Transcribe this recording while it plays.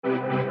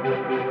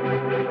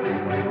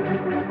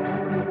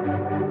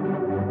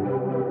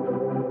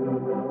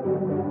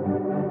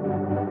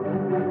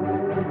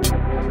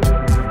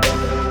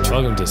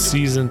Welcome to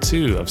Season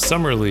 2 of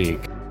Summer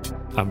League.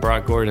 I'm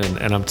Brock Gordon,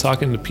 and I'm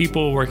talking to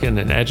people working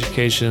in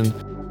education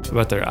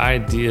about their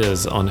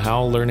ideas on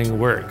how learning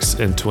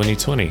works in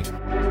 2020.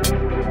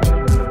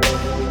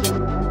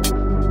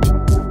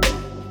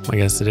 My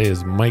guest today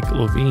is Mike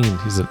Levine.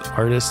 He's an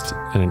artist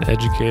and an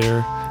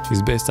educator.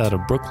 He's based out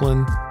of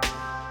Brooklyn.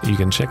 You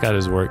can check out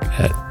his work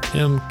at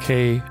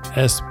mksplv.com.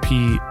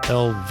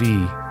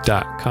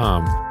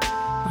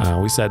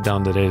 We sat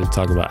down today to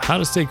talk about how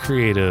to stay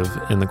creative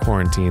in the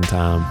quarantine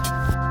time.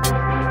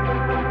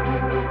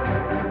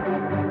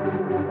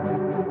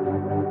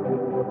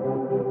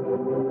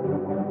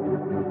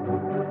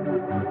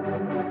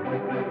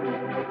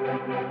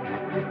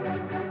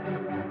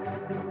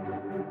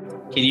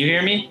 Can you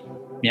hear me?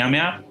 Meow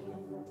meow.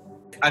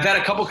 I've had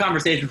a couple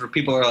conversations where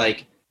people are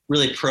like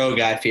really pro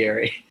Guy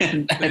Fieri,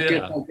 and I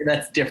feel like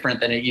that's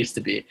different than it used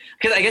to be.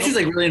 Because I guess he's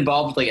like really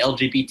involved with like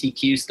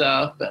LGBTQ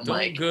stuff and Don't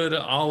like go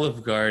to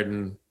Olive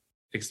Garden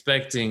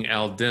expecting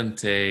al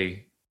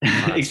dente.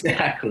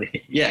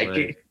 exactly. Yeah,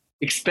 like,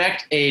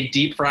 expect a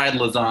deep fried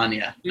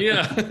lasagna.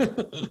 Yeah,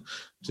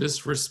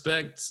 just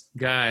respect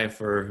Guy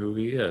for who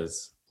he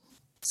is.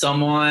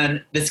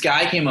 This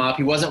guy came up.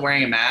 He wasn't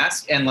wearing a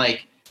mask, and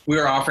like we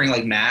were offering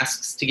like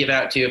masks to give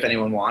out too if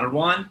anyone wanted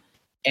one,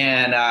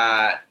 and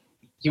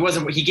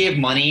he gave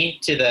money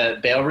to the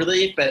bail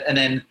relief, and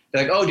then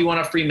they're like, oh, do you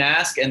want a free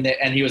mask? And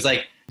he was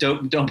like,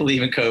 don't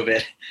believe in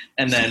COVID.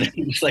 And then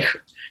he's like,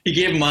 he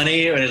gave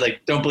money and he's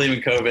like, don't believe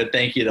in COVID.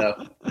 Thank you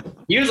though.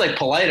 He was like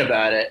polite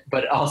about it,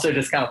 but also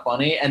just kind of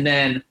funny.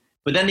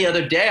 But then the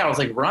other day I was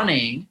like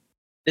running.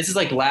 This is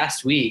like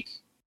last week.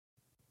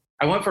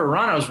 I went for a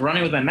run. I was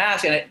running with my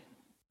mask, and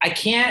I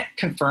can't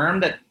confirm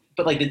that,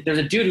 but like there's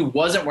a dude who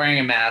wasn't wearing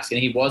a mask, and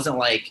he wasn't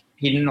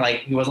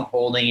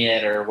holding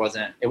it or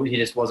he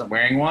just wasn't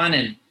wearing one.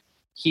 And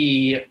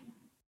we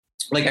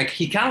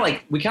kind of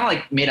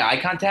made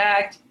eye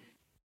contact,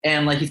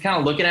 and like he's kind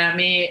of looking at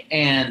me,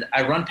 and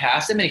I run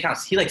past him, and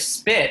he like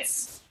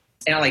spits,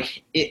 and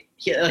he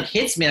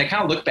hits me, and I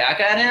kind of look back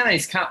at him, and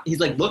he's kind of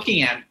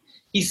looking at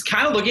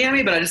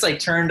me, but I just like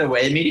turned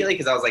away immediately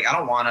because I was like, I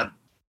don't want to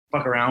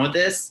fuck around with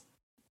this.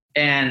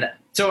 And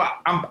so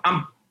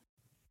I'm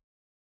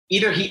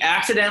either he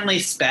accidentally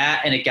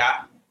spat and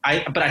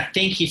but I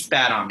think he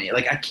spat on me.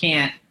 Like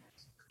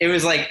it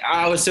was like,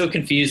 I was so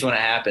confused when it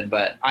happened,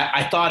 but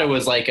I thought it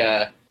was like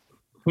I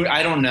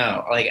don't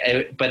know.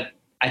 But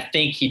I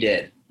think he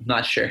did. I'm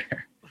not sure.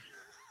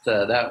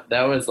 So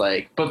that was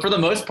like, but for the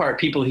most part,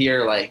 people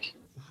here, like,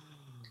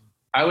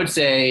 I would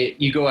say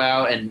you go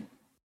out and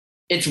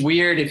it's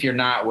weird if you're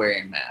not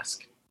wearing a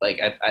mask. Like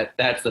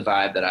that's the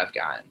vibe that I've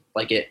gotten.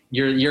 Like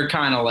you're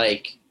kind of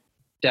like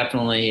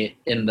definitely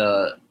in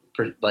the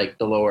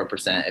lower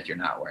percent if you're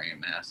not wearing a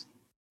mask.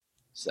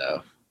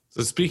 So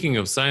Speaking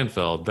of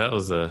Seinfeld, that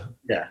was a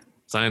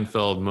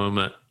Seinfeld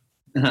moment.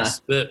 The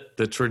spit,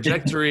 the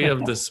trajectory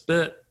of the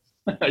spit.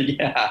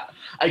 Yeah,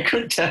 I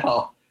couldn't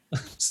tell.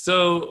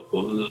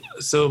 So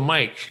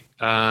Mike,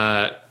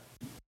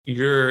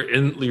 you're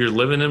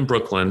living in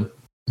Brooklyn.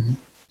 Mm-hmm.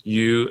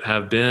 You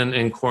have been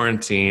in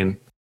quarantine,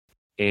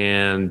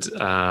 and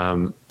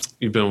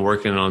you've been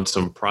working on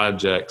some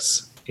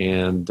projects.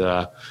 And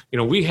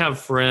we have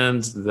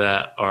friends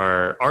that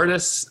are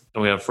artists,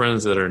 and we have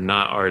friends that are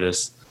not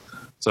artists.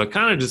 So I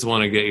kind of just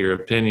want to get your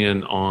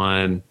opinion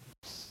on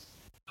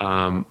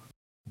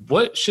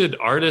what should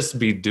artists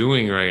be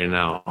doing right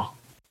now?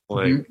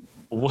 Like,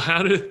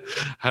 how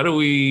do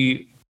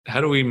we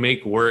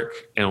make work,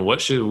 and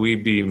what should we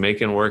be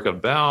making work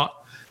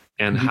about?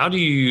 And how do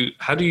you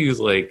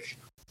like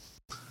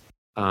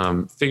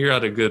figure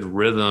out a good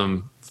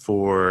rhythm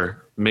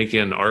for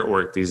making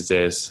artwork these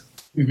days?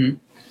 Mm-hmm.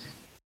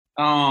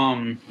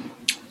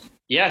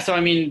 Yeah. So,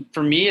 I mean,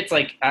 for me, it's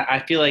like, I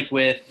feel like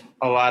with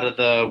a lot of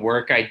the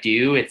work I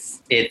do,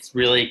 it's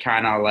really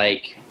kind of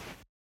like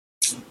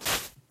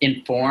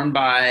informed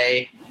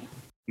by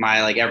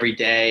my like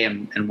everyday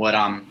and what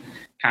I'm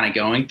kind of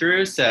going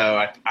through.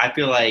 So I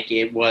feel like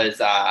it was,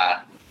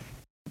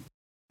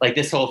 like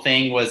this whole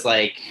thing was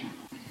like,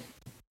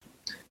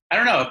 I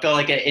don't know. It felt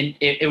like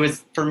it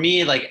was for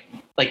me, like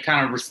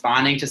kind of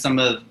responding to some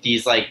of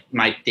these, like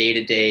my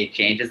day-to-day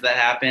changes that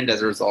happened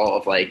as a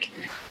result of like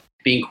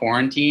being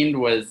quarantined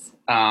was,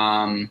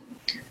 that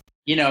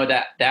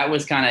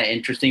was kind of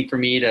interesting for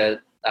me to,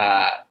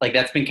 like,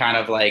 that's been kind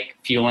of like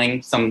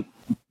fueling some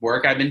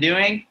work I've been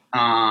doing.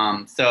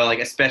 So like,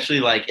 especially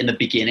like in the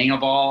beginning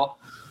of all,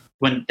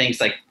 when things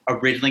like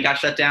originally got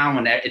shut down,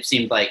 when it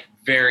seemed like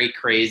very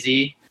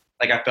crazy,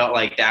 like I felt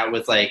like that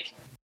was like,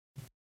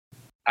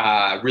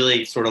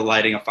 really sort of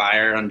lighting a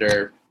fire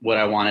under what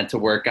I wanted to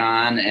work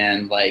on,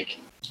 and like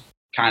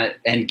kind of,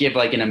 and give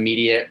like an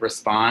immediate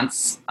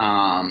response,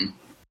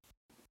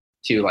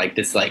 to like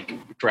this like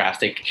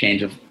drastic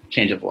change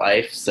of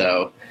life.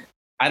 So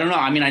I don't know.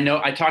 I mean,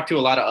 I talked to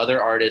a lot of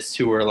other artists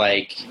who were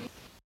like,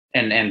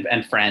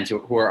 and friends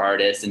who are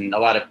artists, and a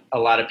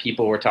lot of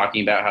people were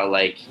talking about how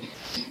like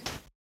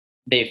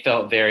they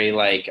felt very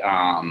like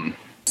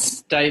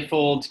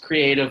stifled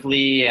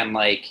creatively, and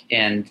like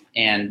and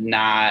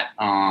not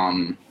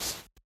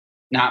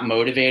not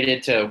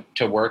motivated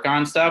to work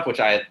on stuff, which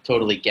I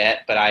totally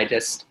get. But I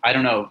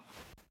don't know.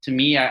 To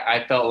me,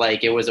 I felt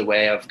like it was a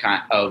way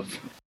of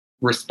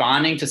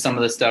responding to some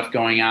of the stuff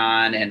going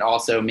on, and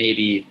also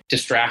maybe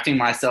distracting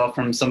myself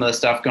from some of the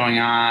stuff going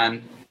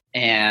on.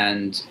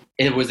 And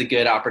it was a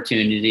good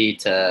opportunity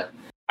to,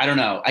 I don't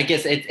know, I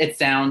guess it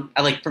sound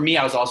like, for me,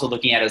 I was also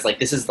looking at it as like,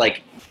 this is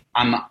like,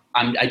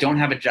 I don't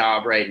have a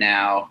job right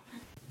now.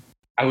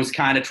 I was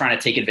kind of trying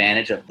to take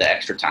advantage of the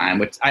extra time,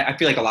 which I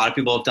feel like a lot of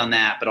people have done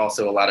that, but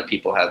also a lot of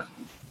people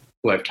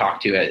who I've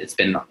talked to, it's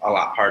been a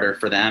lot harder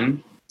for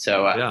them.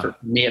 So for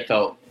me, it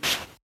felt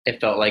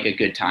like a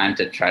good time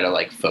to try to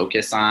like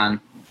focus on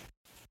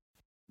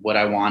what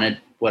I wanted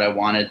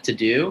to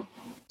do.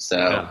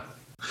 So,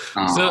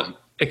 so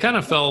it kind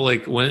of felt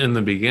like when in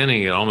the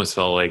beginning, it almost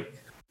felt like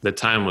the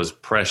time was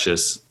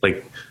precious.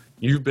 Like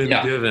you've been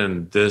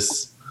given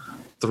this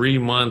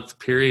 3-month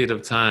period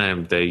of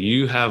time that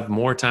you have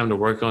more time to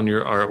work on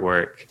your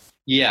artwork.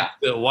 Yeah.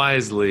 Do it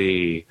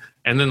wisely.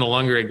 And then the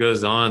longer it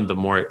goes on, the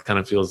more it kind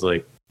of feels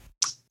like,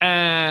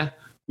 I'll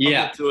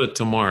get to it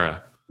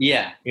tomorrow.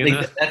 Yeah.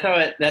 Like, that's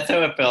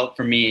how it felt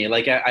for me.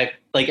 Like I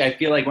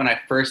feel like when I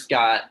first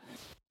got,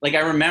 like, I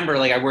remember,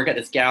 like, I work at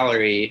this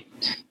gallery,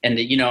 and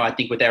I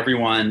think with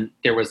everyone,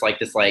 there was like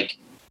this like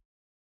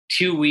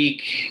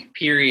 2-week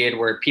period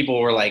where people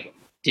were like,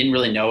 didn't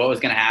really know what was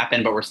going to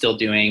happen, but were still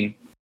doing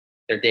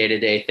their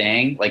day-to-day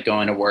thing, like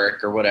going to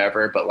work or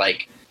whatever. But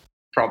like,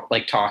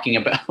 talking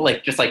about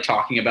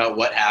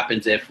what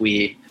happens if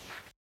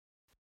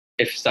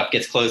stuff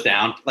gets closed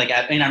down. Like,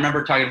 I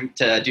remember talking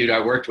to a dude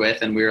I worked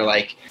with, and we were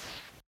like,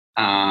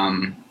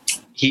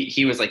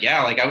 he was like,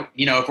 yeah, like,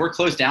 if we're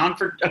closed down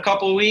for a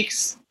couple of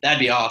weeks, that'd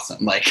be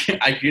awesome. Like,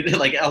 I feel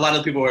like a lot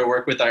of the people I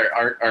work with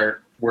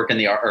are work in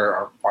the art, or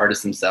are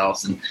artists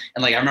themselves. And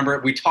like, I remember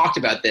we talked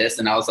about this,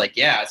 and I was like,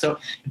 yeah. So,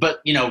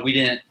 but we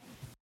didn't.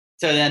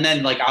 So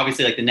then like,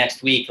 obviously, like the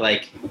next week,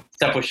 like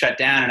stuff was shut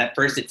down. And at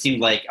first it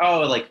seemed like,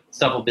 like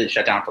stuff will be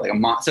shut down for like a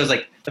month. So it was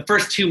like the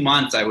first 2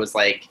 months I was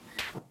like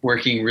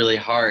working really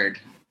hard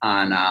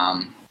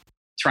on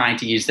trying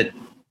to use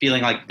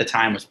feeling like the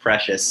time was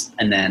precious.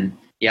 And then,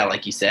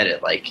 like you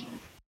said,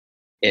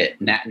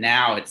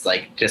 now it's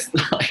like, just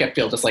like, I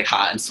feel just like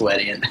hot and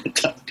sweaty and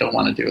don't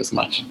want to do as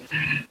much.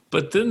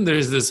 But then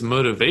there's this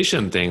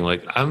motivation thing.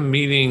 Like, I'm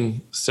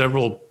meeting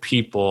several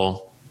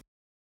people,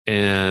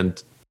 and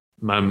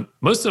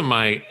most of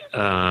my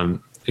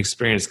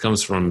experience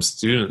comes from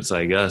students,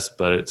 I guess,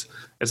 but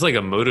it's like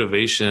a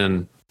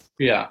motivation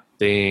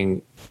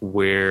thing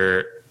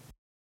where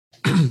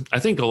I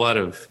think a lot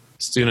of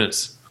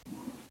students,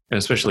 and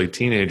especially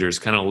teenagers,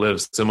 kind of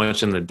live so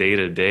much in the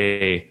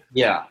day-to-day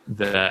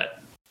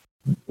that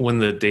when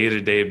the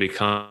day-to-day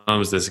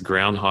becomes this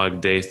Groundhog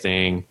Day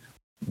thing,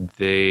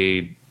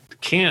 they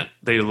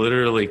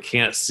literally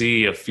can't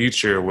see a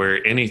future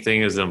where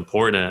anything is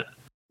important.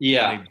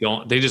 Yeah.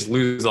 They just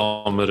lose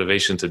all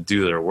motivation to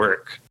do their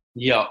work.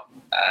 Yeah.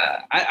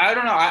 I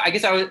don't know. I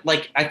guess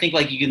I think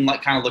like you can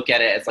kind of look at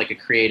it as like a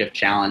creative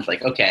challenge.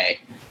 Like, okay,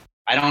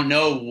 I don't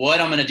know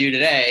what I'm going to do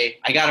today.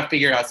 I got to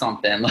figure out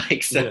something.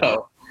 Like,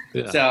 so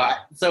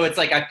it's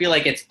like, I feel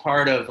like it's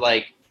part of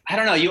like, I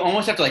don't know, you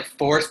almost have to like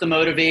force the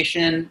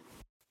motivation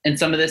in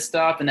some of this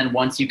stuff. And then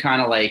once you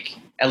kind of like,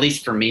 at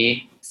least for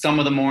me, some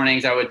of the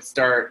mornings I would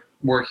start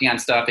working on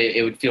stuff,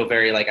 it would feel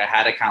very like I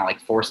had to kind of like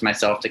force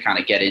myself to kind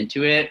of get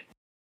into it.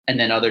 And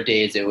then other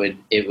days it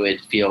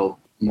would feel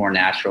more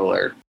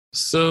natural.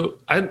 So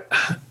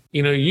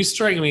you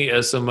strike me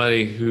as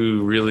somebody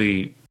who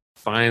really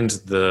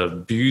finds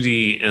the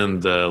beauty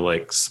in the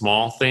like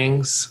small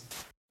things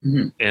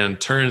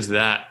and turns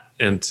that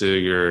into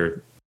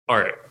your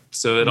art.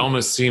 So it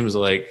almost seems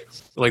like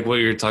what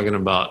you're talking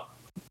about,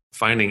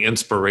 finding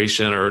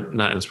inspiration, or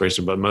not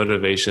inspiration, but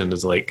motivation,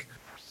 is like,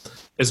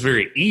 it's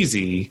very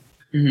easy.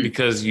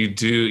 Because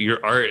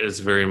your art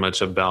is very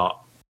much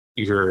about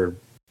your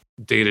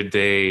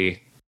day-to-day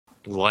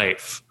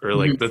life, or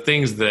like the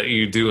things that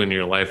you do in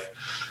your life.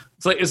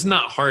 It's like, it's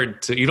not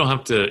hard you don't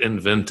have to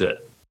invent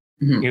it.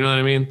 You know what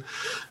I mean?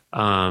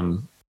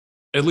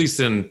 At least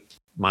in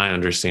my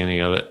understanding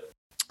of it.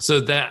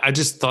 So that, I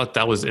just thought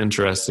that was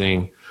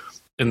interesting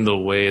in the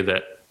way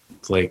that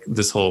like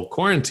this whole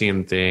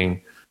quarantine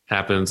thing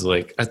happens.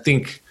 Like, I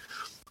think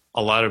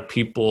a lot of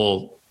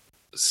people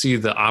see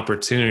the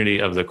opportunity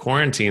of the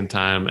quarantine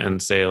time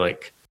and say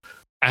like,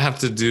 I have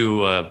to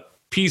do a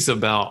piece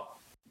about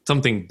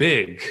something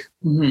big,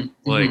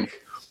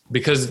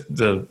 because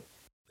the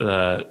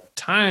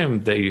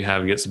time that you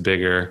have gets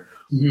bigger.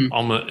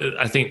 Almost,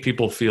 I think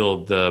people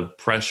feel the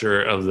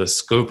pressure of the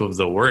scope of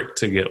the work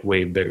to get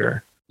way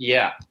bigger.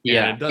 And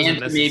it doesn't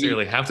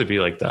necessarily have to be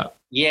like that.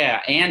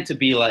 And to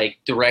be like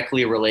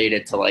directly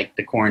related to like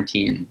the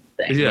quarantine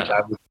thing, which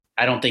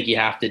I don't think you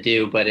have to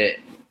do, but it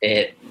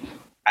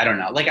I don't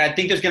know. Like, I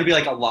think there's going to be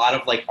like a lot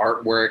of like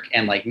artwork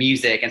and like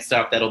music and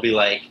stuff that'll be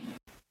like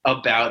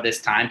about this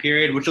time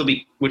period, which will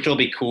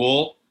be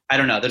cool. I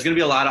don't know. There's going to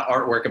be a lot of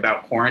artwork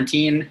about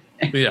quarantine.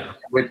 In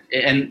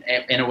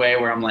a way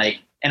where I'm like,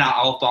 and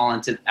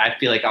I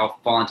feel like I'll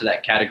fall into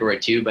that category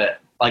too. But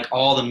like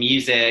all the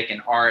music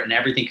and art and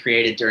everything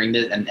created during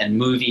this and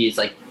movies,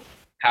 like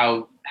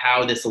how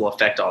this will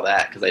affect all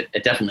that, because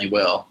it definitely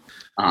will,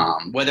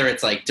 whether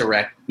it's like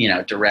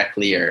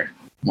directly or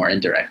more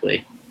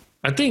indirectly.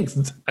 I think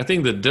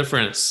the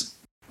difference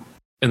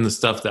in the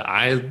stuff that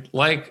I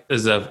like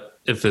is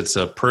if it's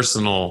a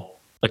personal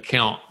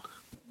account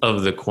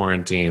of the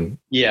quarantine.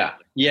 Yeah.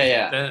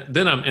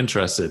 Then I'm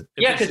interested.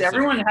 Yeah, because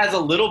everyone has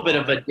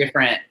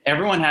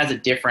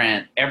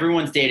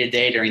everyone's day to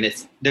day during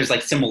this. There's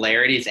like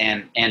similarities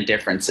and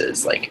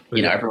differences. Like,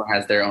 everyone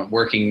has their own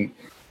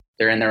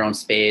they're in their own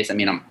space. I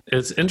mean,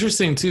 it's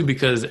interesting too,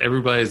 because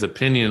everybody's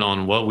opinion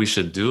on what we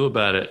should do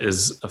about it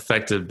is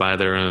affected by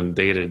their own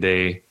day to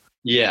day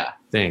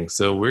thing.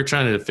 So we're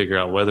trying to figure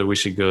out whether we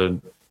should go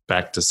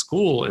back to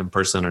school in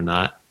person or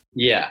not.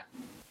 Yeah.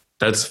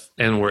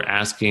 And we're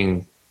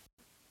asking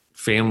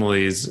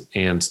families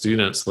and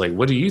students, like,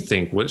 what do you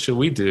think? What should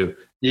we do?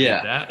 Yeah.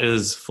 And that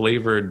is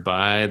flavored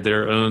by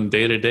their own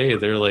day to day.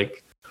 They're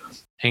like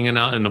hanging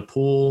out in the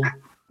pool.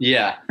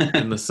 Yeah.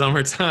 In the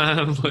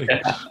summertime. Like,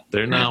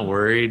 they're not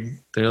worried.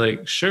 They're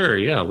like, sure,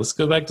 yeah, let's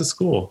go back to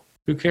school.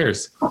 Who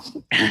cares?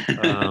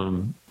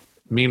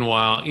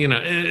 Meanwhile,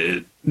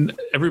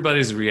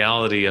 everybody's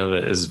reality of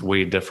it is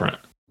way different.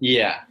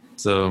 Yeah.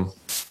 So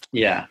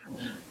yeah.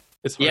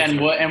 It's and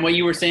what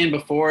you were saying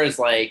before is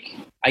like,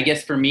 I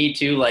guess for me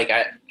too, like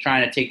I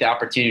trying to take the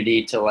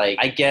opportunity to, like,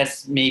 I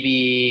guess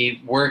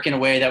maybe work in a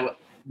way that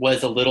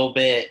was a little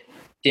bit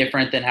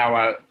different than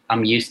how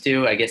I'm used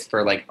to, I guess,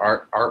 for like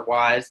art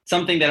wise.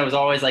 Something that was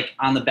always like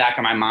on the back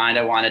of my mind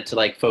I wanted to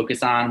like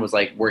focus on was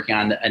like working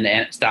on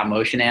an stop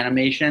motion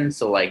animation.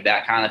 So like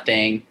that kind of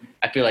thing.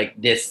 I feel like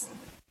this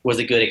was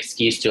a good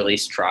excuse to at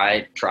least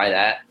try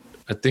that.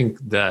 I think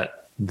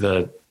that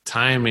the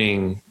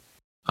timing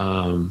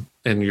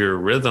and your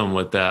rhythm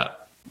with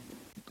that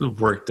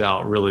worked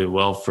out really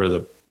well for the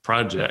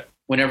project.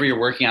 Whenever you're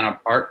working on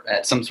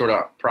some sort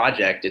of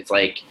project, it's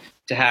like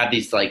to have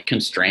these like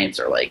constraints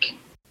are like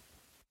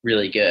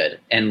really good.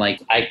 And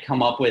like I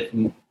come up with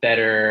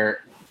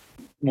better,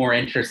 more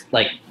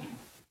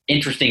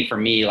interesting for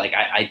me, like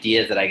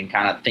ideas that I can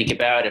kind of think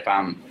about if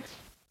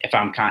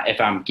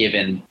I'm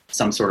given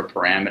some sort of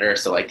parameter.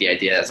 So like the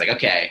idea is like,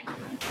 okay, I'm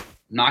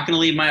not going to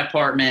leave my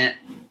apartment.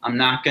 I'm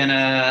not going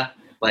to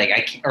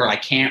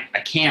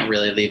I can't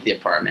really leave the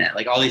apartment.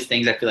 Like all these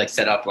things I feel like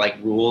set up like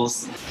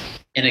rules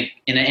in an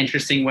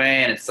interesting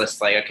way. And it's just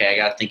like, okay, I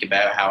got to think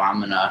about how I'm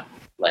going to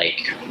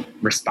like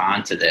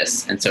respond to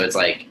this. And so it's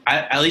like,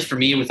 at least for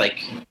me, with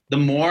like, the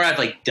more I've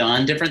like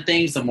done different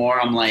things, the more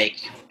I'm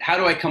like, how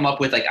do I come up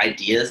with like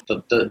ideas,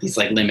 these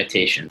like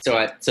limitations?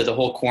 So the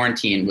whole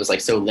quarantine was like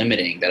so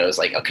limiting that I was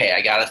like, okay,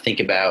 I got to think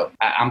about,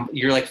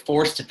 you're like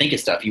forced to think of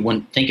stuff you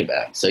wouldn't think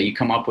about. So you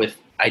come up with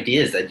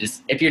ideas that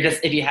just, if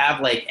you have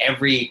like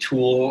every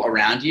tool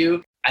around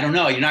you, I don't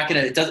know, you're not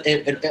going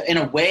to, in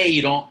a way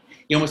you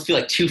almost feel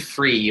like too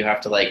free. You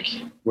have to like,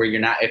 where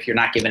if you're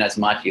not given as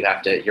much,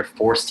 you're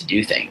forced to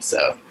do things.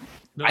 So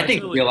no, I think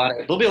there'll be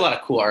a lot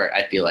of cool art,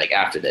 I feel like,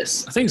 after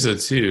this. I think so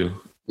too.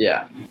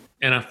 Yeah.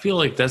 And I feel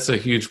like that's a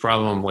huge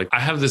problem. Like I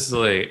have this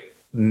like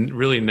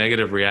really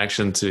negative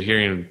reaction to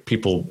hearing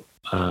people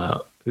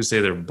who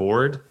say they're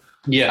bored.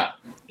 Yeah.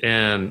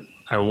 And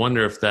I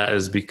wonder if that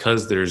is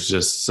because there's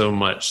just so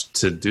much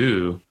to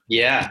do.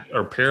 Yeah.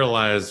 Or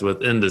paralyzed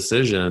with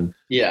indecision.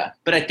 Yeah.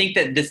 But I think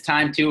that this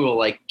time too will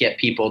like get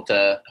people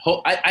to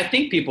I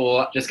think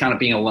people just kind of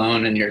being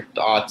alone in your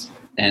thoughts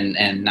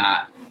and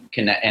not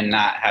connect and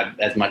not have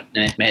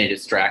many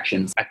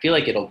distractions. I feel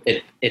like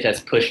it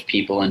has pushed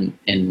people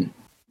in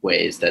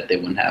ways that they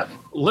wouldn't have.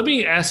 Let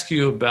me ask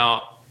you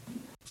about,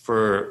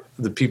 for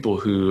the people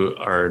who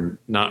are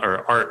not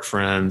our art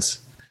friends.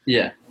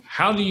 Yeah.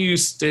 How do you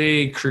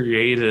stay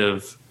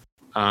creative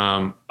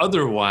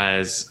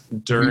otherwise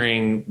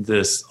during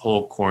this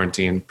whole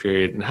quarantine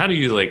period? And how do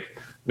you like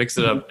mix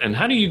it up? And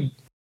how do you,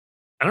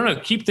 I don't know,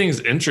 keep things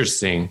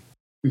interesting?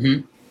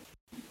 Mm-hmm.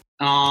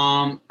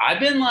 I've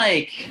been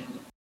like,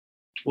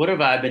 what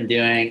have I been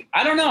doing?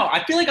 I don't know.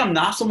 I feel like I'm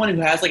not someone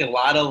who has like a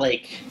lot of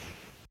like,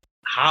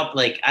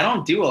 I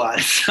don't do a lot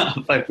of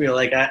stuff. I feel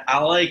like I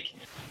like,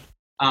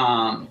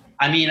 I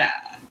mean,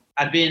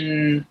 I've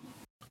been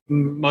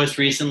most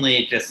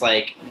recently just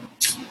like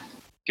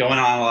going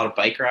on a lot of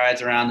bike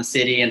rides around the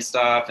city and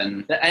stuff.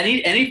 And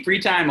any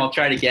free time I'll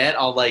try to get,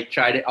 I'll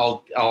try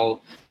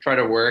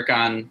to work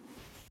on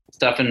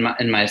stuff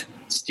in my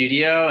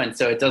studio. And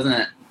so it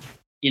doesn't,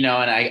 and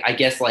I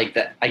guess like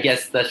that, I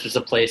guess that's just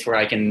a place where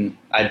I've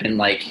been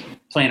like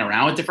playing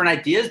around with different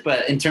ideas,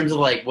 but in terms of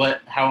like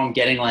how I'm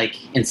getting like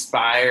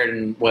inspired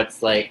and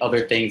what's like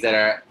other things that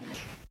are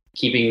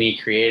keeping me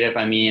creative.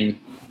 I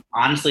mean,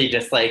 honestly,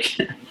 just like,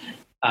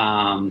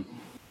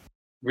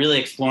 really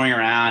exploring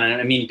around. And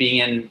I mean, being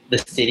in the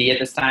city at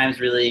this time is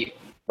really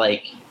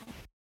like,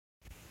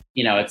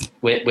 it's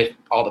with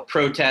all the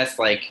protests,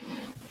 like,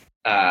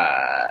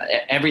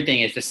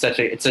 everything is just such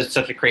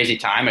a crazy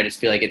time. I just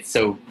feel like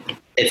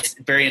it's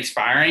very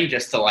inspiring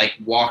just to like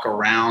walk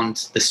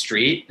around the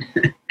street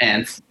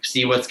and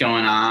see what's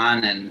going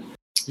on. And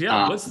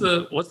Yeah. What's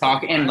the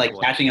talking and like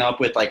vibe catching up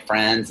with like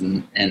friends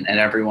and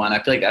everyone.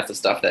 I feel like that's the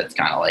stuff that's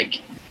kind of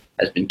like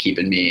has been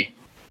keeping me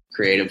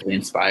creatively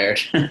inspired.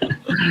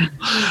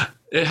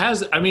 It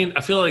has. I mean,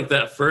 I feel like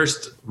that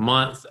first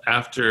month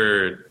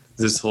after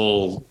this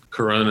whole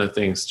Corona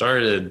thing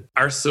started,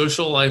 our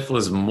social life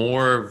was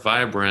more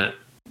vibrant.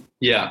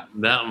 Yeah.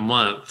 That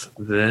month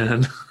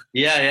than.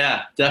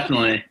 Yeah.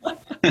 Definitely.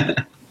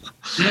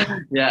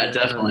 Yeah,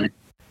 definitely.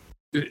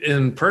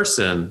 In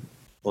person.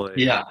 Like,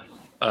 Yeah.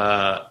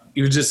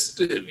 You would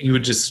just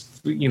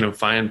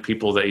find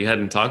people that you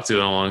hadn't talked to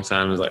in a long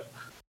time. It's like,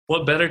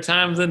 what better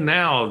time than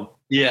now?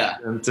 Yeah.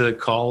 And to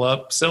call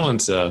up so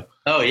and so.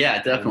 Oh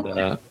yeah, definitely.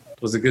 It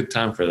was a good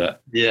time for that.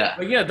 Yeah.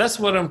 But yeah, that's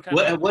what I'm.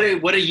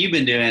 What have you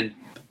been doing?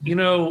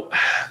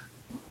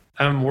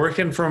 I'm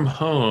working from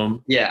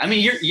home. Yeah, I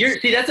mean, you're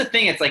see, that's the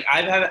thing. It's like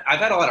I've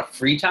had a lot of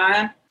free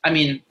time. I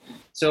mean,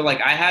 so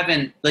like I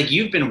haven't, like,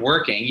 you've been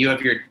working. You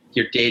have your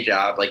day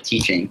job, like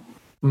teaching.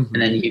 Mm-hmm.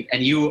 And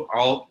then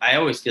I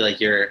always feel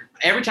like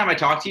every time I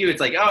talk to you, it's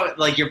like, oh,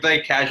 like you're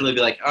very casually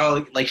be like,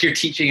 oh, like you're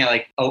teaching at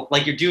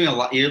like you're doing a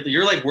lot.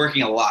 You're like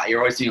working a lot. You're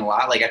always doing a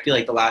lot. Like I feel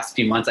like the last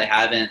few months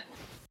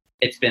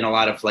it's been a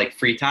lot of like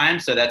free time.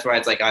 So that's why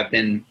it's like I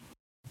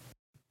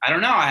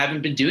don't know. I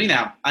haven't been doing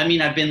that. I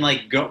mean, I've been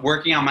like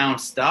working on my own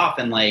stuff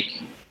and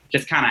like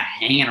just kind of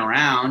hanging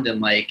around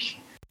and like.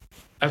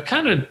 I've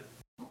kind of,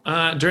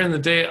 during the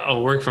day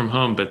I'll work from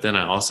home, but then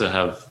I also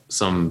have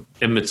some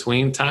in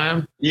between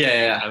time.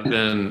 Yeah. I've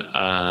been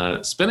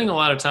spending a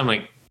lot of time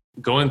like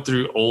going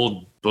through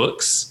old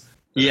books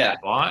that I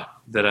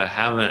bought that I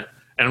haven't,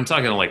 and I'm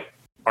talking like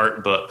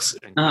art books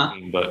and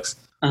cooking books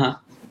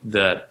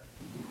that,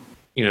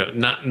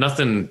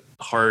 nothing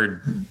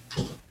hard,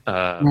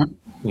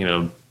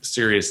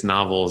 serious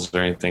novels or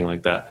anything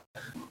like that.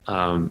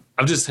 I've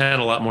just had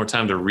a lot more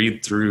time to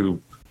read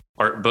through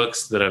art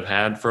books that I've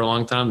had for a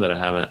long time that I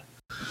haven't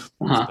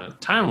spent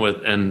time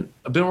with. And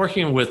I've been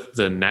working with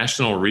the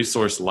National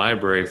Resource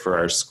Library for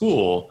our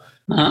school,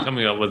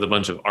 coming up with a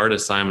bunch of art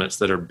assignments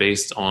that are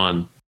based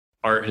on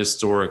art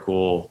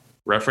historical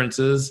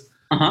references.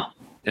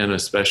 And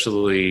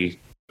especially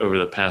over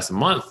the past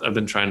month, I've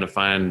been trying to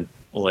find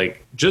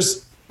like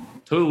just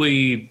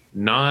totally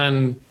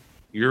non-European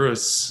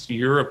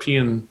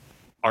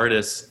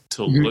artists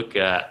to look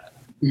at,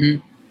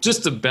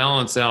 just to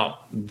balance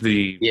out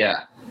the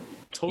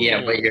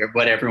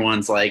what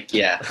everyone's like,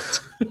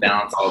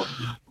 balance all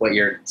what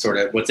you're sort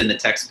of what's in the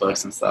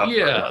textbooks and stuff.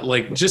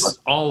 Like just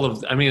all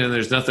of, I mean, and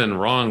there's nothing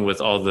wrong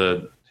with all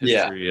the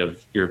history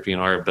of European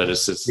art, but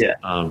it's just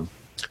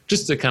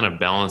just to kind of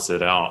balance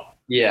it out.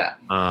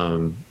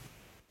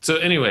 So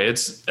anyway,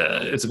 it's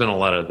been a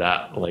lot of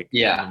that, like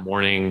in the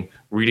morning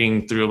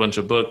reading through a bunch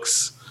of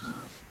books,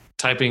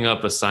 typing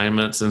up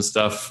assignments and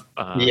stuff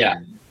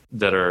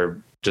that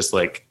are just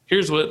like,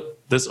 here's what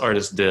this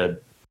artist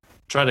did.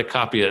 Try to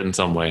copy it in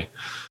some way.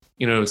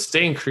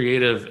 Staying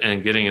creative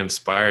and getting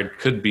inspired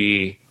could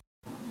be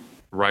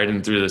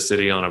riding through the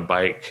city on a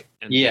bike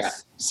and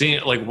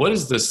seeing like, what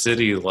is the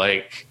city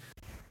like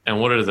and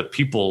what are the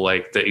people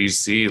like that you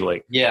see?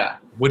 Like,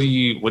 what do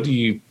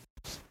you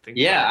think?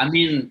 I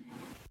mean,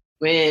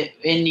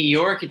 in New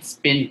York, it's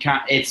been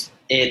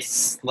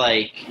it's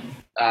like,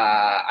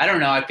 I don't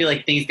know. I feel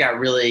like things got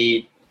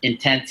really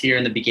intense here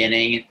in the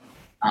beginning.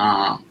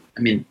 I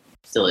mean,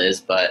 still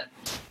is, but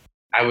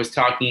I was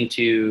talking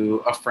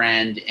to a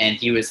friend and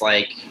he was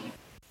like,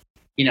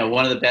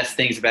 one of the best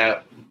things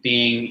about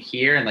being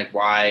here and like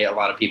why a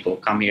lot of people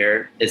come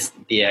here is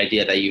the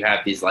idea that you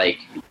have these like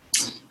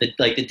the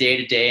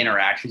day-to-day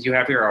interactions you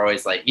have here are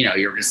always like,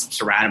 you're just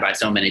surrounded by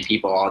so many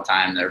people all the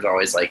time. There's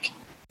always like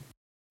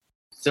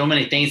so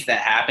many things that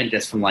happen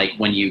just from like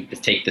when you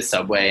just take the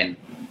subway, and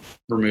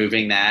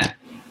removing that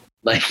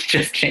like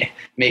just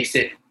makes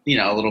it,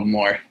 a little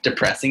more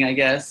depressing, I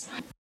guess.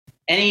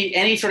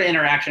 Any sort of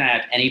interaction I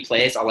have any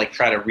place, I'll like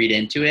try to read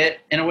into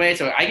it in a way.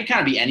 So I can kind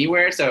of be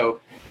anywhere. So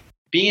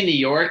being in New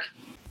York,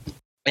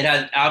 it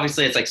has,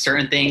 obviously it's like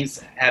certain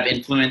things have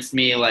influenced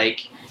me,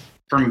 like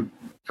from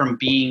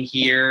being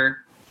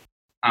here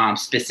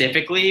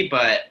specifically,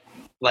 but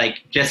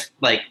like just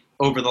like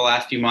over the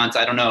last few months,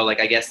 I don't know, like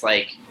I guess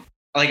like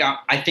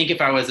I think if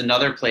I was any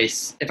other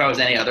place,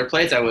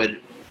 I would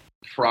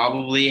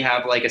probably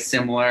have like a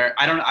similar,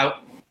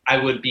 I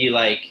would be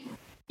like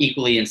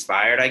equally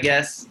inspired, I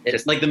guess.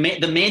 It's like the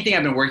main thing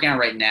I've been working on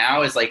right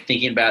now is like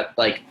thinking about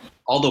like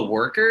all the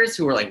workers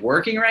who are like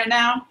working right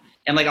now,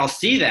 and like I'll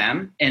see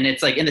them, and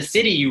it's like in the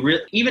city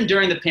even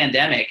during the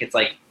pandemic, it's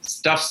like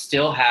stuff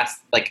still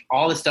like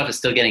all this stuff is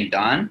still getting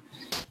done.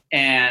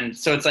 And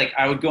so it's like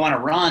I would go on a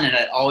run and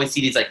I'd always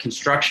see these like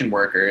construction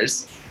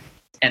workers.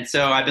 And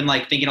so I've been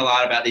like thinking a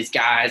lot about these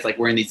guys like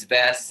wearing these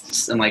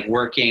vests and like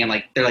working, and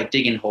like they're like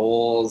digging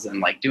holes and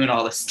like doing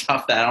all this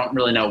stuff that I don't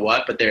really know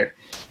what, but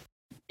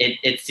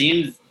it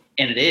seems,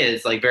 and it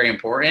is like very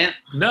important.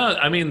 No,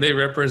 I mean, they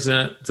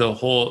represent that's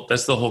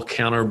the whole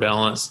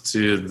counterbalance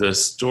to the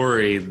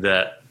story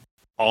that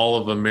all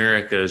of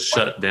America is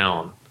shut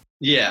down.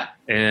 Yeah.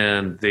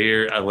 And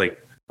they're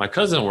like, my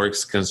cousin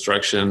works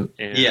construction,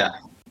 and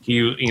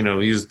he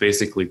was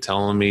basically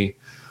telling me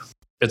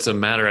it's a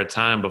matter of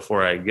time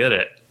before I get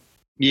it.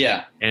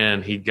 Yeah.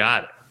 And he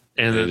got it.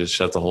 And they just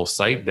shut the whole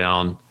site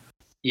down.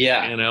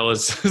 Yeah. And I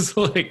was just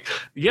like,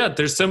 yeah,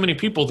 there's so many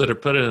people that are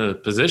put in a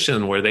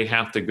position where they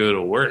have to go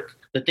to work.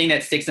 The thing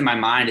that sticks in my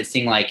mind is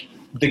seeing like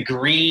the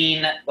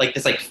green, like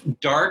this like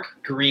dark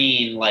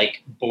green,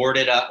 like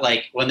boarded up,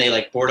 like when they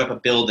like board up a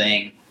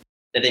building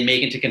that they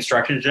make into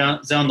construction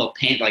zone, they'll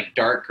paint like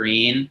dark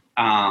green,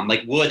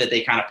 like wood that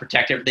they kind of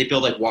protect it. They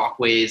build like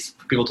walkways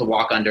for people to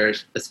walk under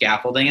the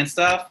scaffolding and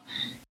stuff.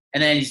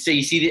 And then you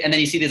see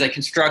these like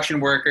construction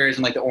workers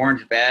and like the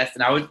orange vest.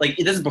 And I was like,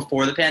 this is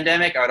before the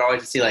pandemic. I would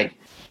always see like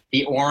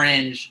the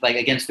orange like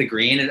against the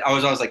green. And I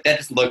was always like, that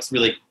just looks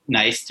really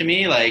nice to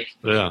me. Like,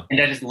 yeah.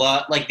 And I just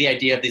love like the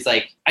idea of these,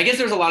 like, I guess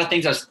there's a lot of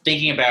things I was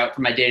thinking about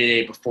for my day to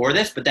day before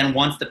this, but then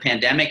once the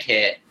pandemic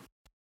hit,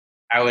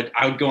 I would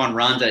go on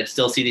runs and I'd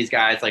still see these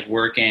guys like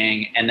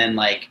working. And then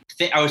like,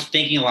 I was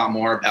thinking a lot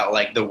more about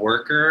like the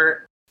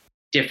worker,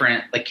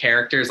 different like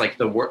characters, like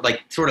the work,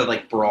 like sort of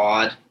like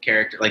broad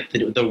character, like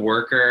the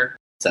worker.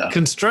 So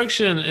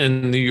construction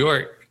in New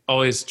York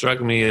always struck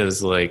me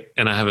as like,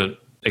 and I haven't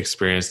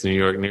experienced New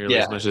York nearly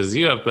as much as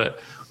you have, but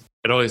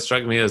it always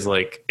struck me as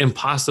like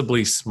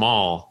impossibly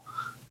small.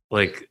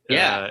 Like,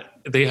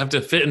 they have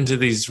to fit into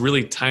these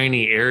really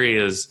tiny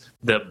areas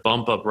that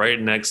bump up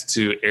right next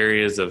to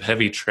areas of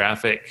heavy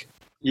traffic.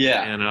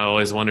 Yeah. And I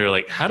always wonder,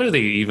 like, how do they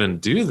even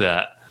do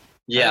that?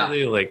 Yeah. How do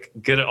they like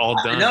get it all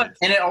done?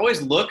 And it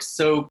always looks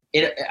so,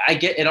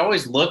 it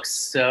always looks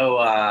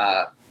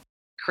so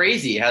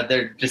crazy how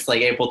they're just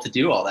like able to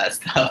do all that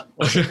stuff.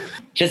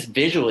 Just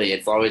visually,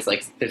 it's always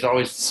like, there's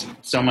always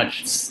so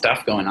much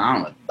stuff going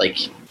on with like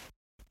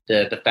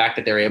the fact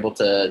that they're able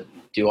to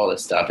do all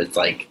this stuff. It's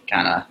like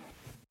kind of,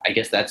 I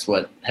guess that's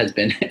what has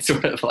been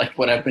sort of like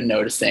what I've been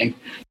noticing.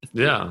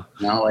 Yeah.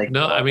 No,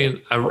 I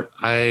mean,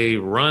 I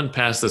run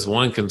past this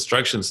one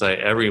construction site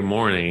every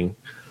morning,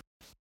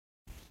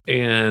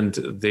 and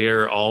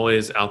they're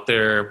always out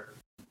there.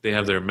 They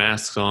have their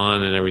masks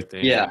on and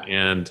everything. Yeah.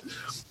 And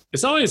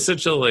it's always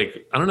such a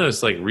like, I don't know,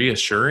 it's like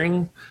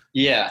reassuring.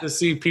 Yeah. To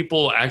see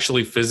people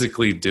actually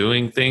physically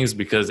doing things,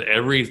 because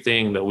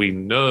everything that we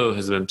know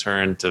has been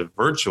turned to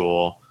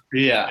virtual.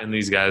 Yeah. And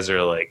these guys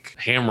are like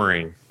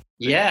hammering.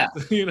 Yeah.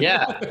 You know?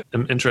 Yeah.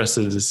 I'm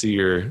interested to see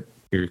your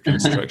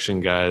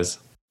construction guys.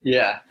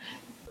 Yeah.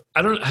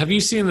 Have you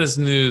seen this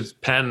new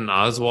Patton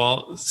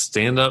Oswalt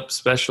stand-up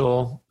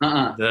special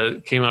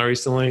that came out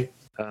recently?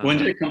 When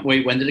did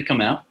it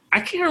come out? I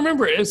can't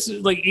remember. It's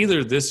like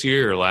either this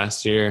year or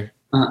last year.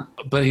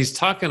 But he's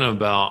talking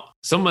about,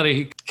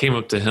 somebody came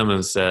up to him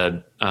and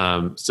said,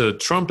 so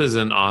Trump is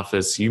in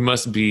office, you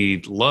must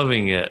be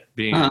loving it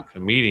being a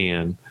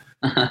comedian.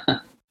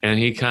 And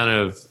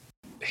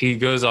he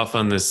goes off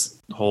on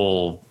this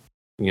whole,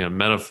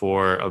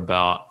 metaphor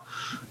about,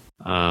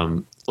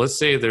 let's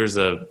say there's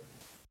a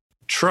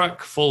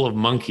truck full of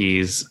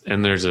monkeys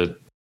and there's a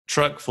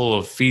truck full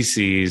of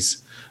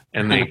feces,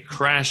 and they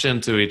crash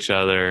into each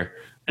other.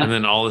 And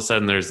then all of a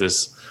sudden there's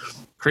this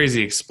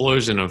crazy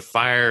explosion of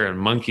fire and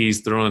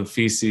monkeys throwing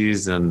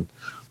feces and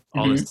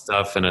all this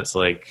stuff. And it's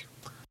like,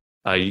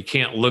 you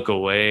can't look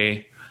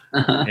away.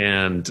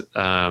 And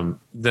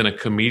then a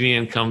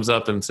comedian comes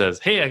up and says,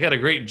 hey, I got a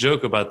great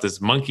joke about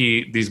these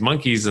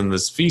monkeys and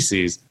this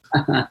feces.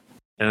 And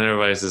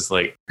everybody's just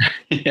like,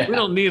 we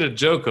don't need a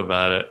joke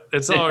about it.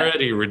 It's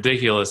already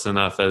ridiculous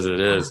enough as it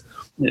is.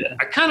 Yeah.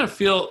 I kind of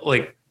feel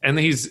like, and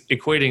he's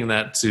equating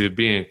that to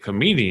being a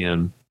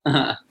comedian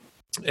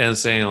and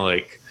saying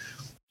like,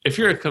 if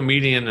you're a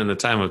comedian in the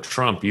time of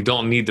Trump, you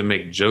don't need to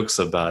make jokes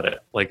about it.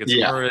 Like, it's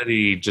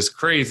already just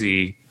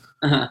crazy.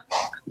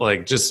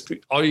 Like, just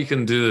all you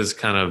can do is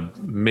kind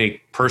of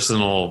make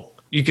personal.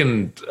 You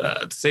can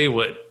say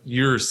what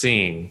you're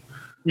seeing,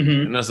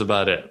 and that's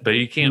about it. But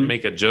you can't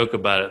make a joke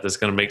about it that's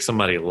going to make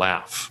somebody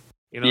laugh.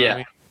 You know what I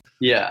mean?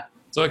 Yeah.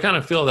 So I kind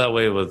of feel that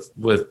way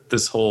with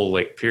this whole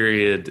like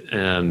period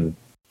and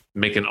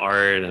making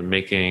art and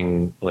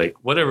making like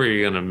whatever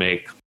you're going to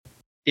make.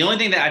 The only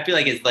thing that I feel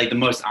like is like the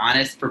most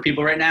honest for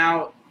people right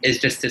now is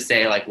just to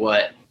say like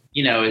what,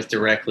 is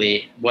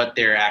directly what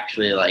they're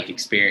actually like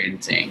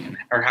experiencing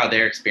or how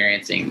they're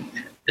experiencing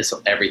this,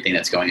 everything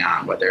that's going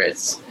on, whether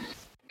it's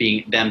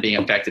them being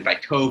affected by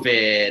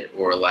COVID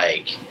or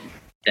like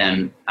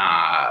them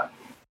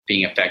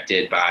being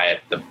affected by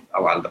a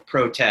lot of the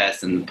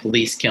protests and the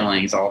police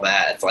killings, all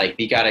that. It's like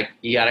you gotta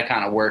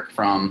kind of work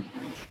from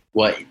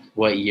what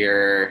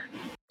your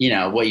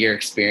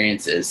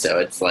experience is. So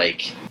it's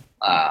like,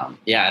 I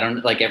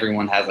don't like,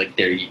 everyone has like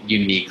their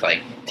unique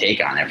like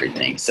take on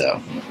everything.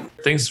 So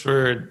thanks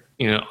for,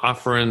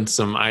 offering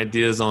some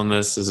ideas on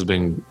this. This has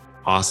been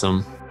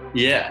awesome.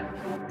 Yeah,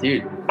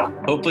 dude,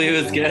 hopefully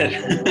it was good.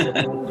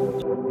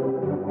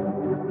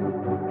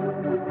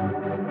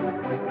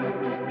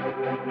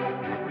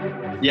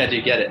 Yeah,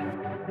 dude, get it.